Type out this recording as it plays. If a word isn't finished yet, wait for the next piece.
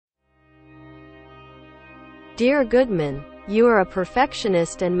Dear Goodman, you are a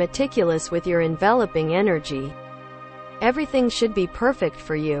perfectionist and meticulous with your enveloping energy. Everything should be perfect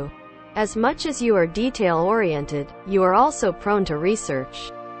for you. As much as you are detail-oriented, you are also prone to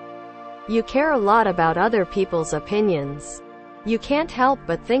research. You care a lot about other people's opinions. You can't help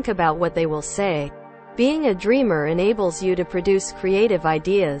but think about what they will say. Being a dreamer enables you to produce creative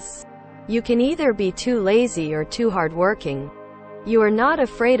ideas. You can either be too lazy or too hardworking. You are not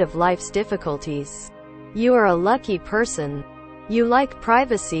afraid of life's difficulties. You are a lucky person. You like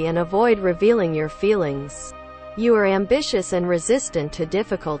privacy and avoid revealing your feelings. You are ambitious and resistant to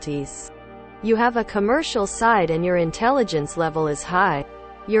difficulties. You have a commercial side and your intelligence level is high.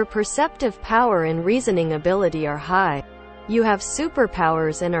 Your perceptive power and reasoning ability are high. You have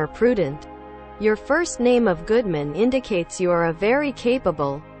superpowers and are prudent. Your first name of Goodman indicates you are a very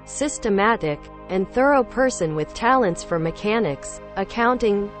capable, systematic, and thorough person with talents for mechanics,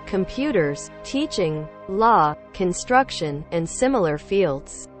 accounting, computers, teaching, law, construction, and similar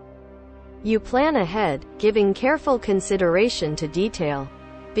fields. You plan ahead, giving careful consideration to detail.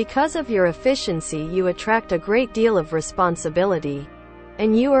 Because of your efficiency, you attract a great deal of responsibility.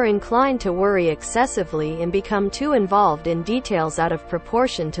 And you are inclined to worry excessively and become too involved in details out of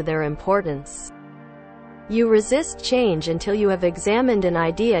proportion to their importance. You resist change until you have examined an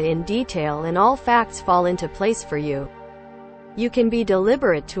idea in detail and all facts fall into place for you. You can be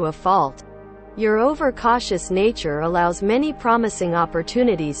deliberate to a fault. Your overcautious nature allows many promising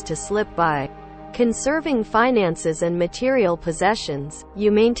opportunities to slip by. Conserving finances and material possessions,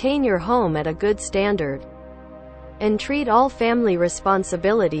 you maintain your home at a good standard. And treat all family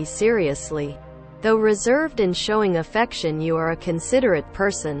responsibilities seriously. Though reserved in showing affection, you are a considerate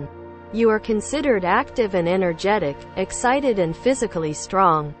person. You are considered active and energetic, excited and physically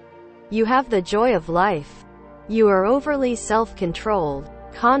strong. You have the joy of life. You are overly self-controlled,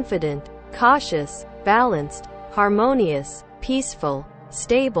 confident, cautious, balanced, harmonious, peaceful,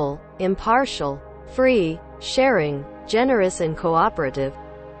 stable, impartial, free, sharing, generous and cooperative.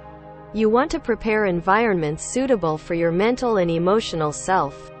 You want to prepare environments suitable for your mental and emotional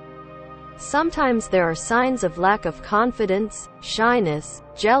self. Sometimes there are signs of lack of confidence, shyness,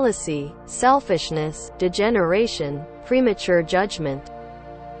 jealousy, selfishness, degeneration, premature judgment,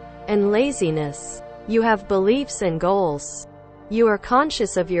 and laziness. You have beliefs and goals. You are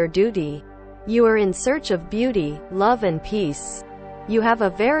conscious of your duty. You are in search of beauty, love and peace. You have a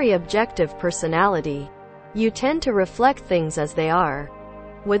very objective personality. You tend to reflect things as they are,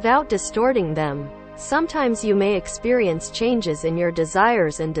 without distorting them. Sometimes you may experience changes in your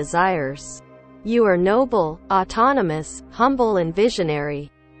desires and desires. You are noble, autonomous, humble and visionary.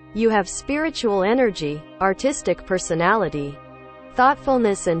 You have spiritual energy, artistic personality,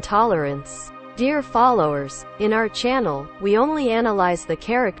 thoughtfulness and tolerance. Dear followers, in our channel, we only analyze the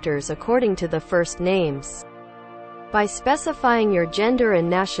characters according to the first names. By specifying your gender and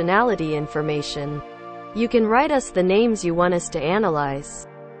nationality information, you can write us the names you want us to analyze.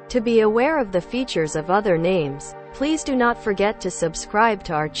 To be aware of the features of other names, please do not forget to subscribe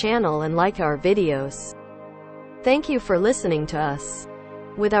to our channel and like our videos. Thank you for listening to us.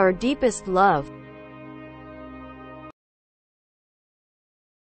 With our deepest love.